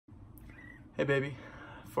Hey baby,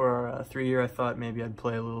 for our 3-year I thought maybe I'd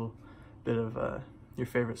play a little bit of your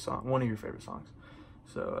favorite song, one of your favorite songs.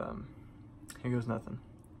 So here goes nothing.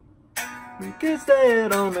 We could stay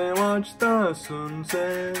at home and watch the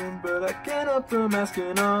sunset, but I can't help from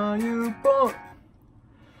asking, are you bored?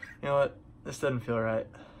 You know what, this doesn't feel right.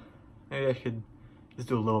 Maybe I could just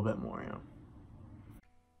do a little bit more, you know.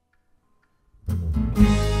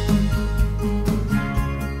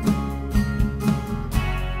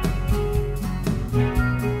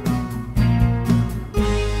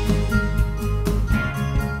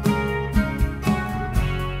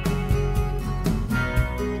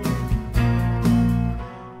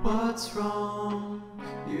 What's wrong?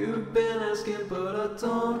 You've been asking, but I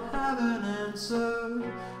don't have an answer.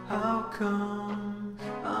 How come?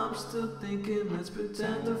 I'm still thinking, let's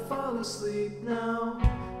pretend to fall asleep now.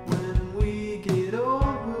 When we get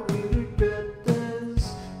older, we regret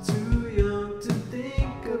this. Too young to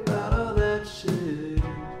think about all that shit.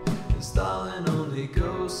 And styling only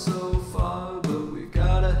goes so far, but we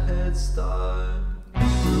got a head start.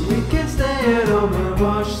 We can stay at home and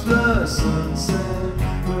watch the sunset,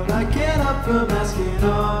 but I can't help from asking,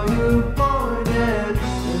 are you bored yet?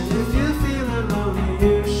 And if you're feeling lonely,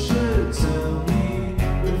 you should tell me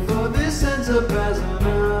before this ends up as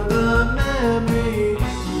another memory.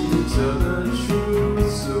 Will you tell the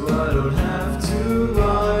truth so I don't have to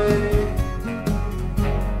lie?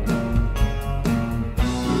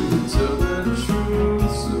 Will you tell the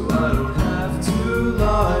truth so I don't have to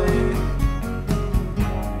lie?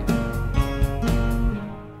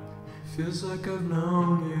 Feels like I've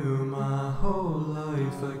known you my whole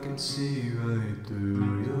life. I can see right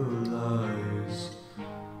through your lies.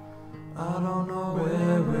 I don't know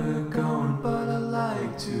where we're going, but I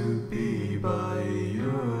like to be by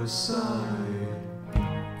your side.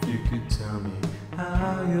 If you could tell me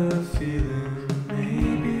how you're feeling,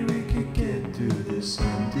 maybe we could get through this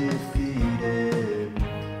undefeated.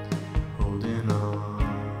 Holding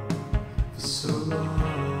on for so long.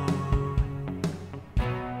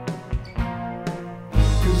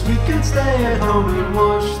 We can stay at home and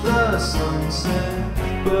watch the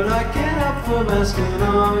sunset, but I can't help from asking,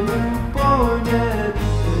 are you bored yet?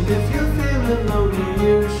 And if you're feeling lonely,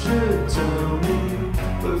 you should tell me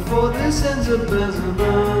before this ends up as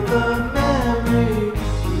another memory.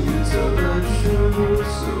 Will you tell the truth?